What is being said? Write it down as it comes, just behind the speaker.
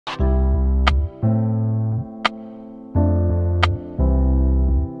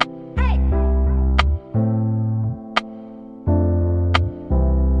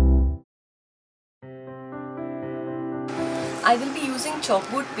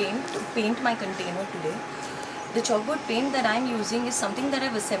chalkboard paint to paint my container today. The chalkboard paint that I am using is something that I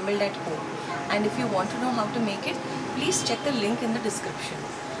have assembled at home, and if you want to know how to make it, please check the link in the description.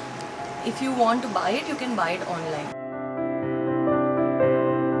 If you want to buy it, you can buy it online.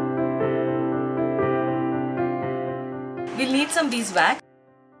 We'll need some beeswax.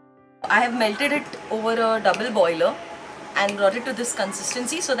 I have melted it over a double boiler and brought it to this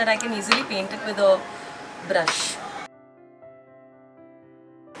consistency so that I can easily paint it with a brush.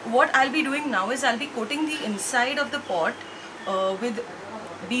 What I'll be doing now is I'll be coating the inside of the pot with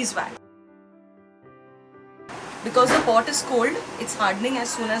beeswax. Because the pot is cold, it's hardening as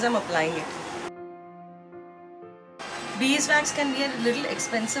soon as I'm applying it. Beeswax can be a little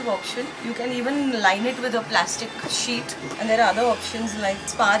expensive option. You can even line it with a plastic sheet, and there are other options like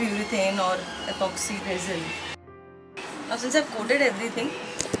spar urethane or epoxy resin. Now since I've coated everything,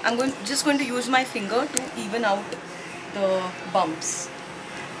 I'm just going to use my finger to even out the bumps.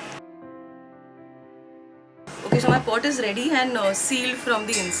 Okay, so my pot is ready and sealed from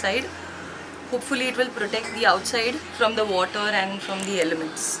the inside. Hopefully it will protect the outside from the water and from the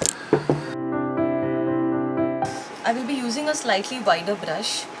elements. I will be using a slightly wider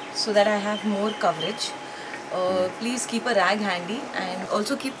brush so that I have more coverage. Please keep a rag handy and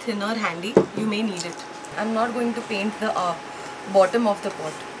also keep thinner handy. You may need it. I'm not going to paint the bottom of the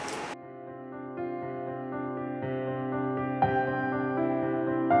pot.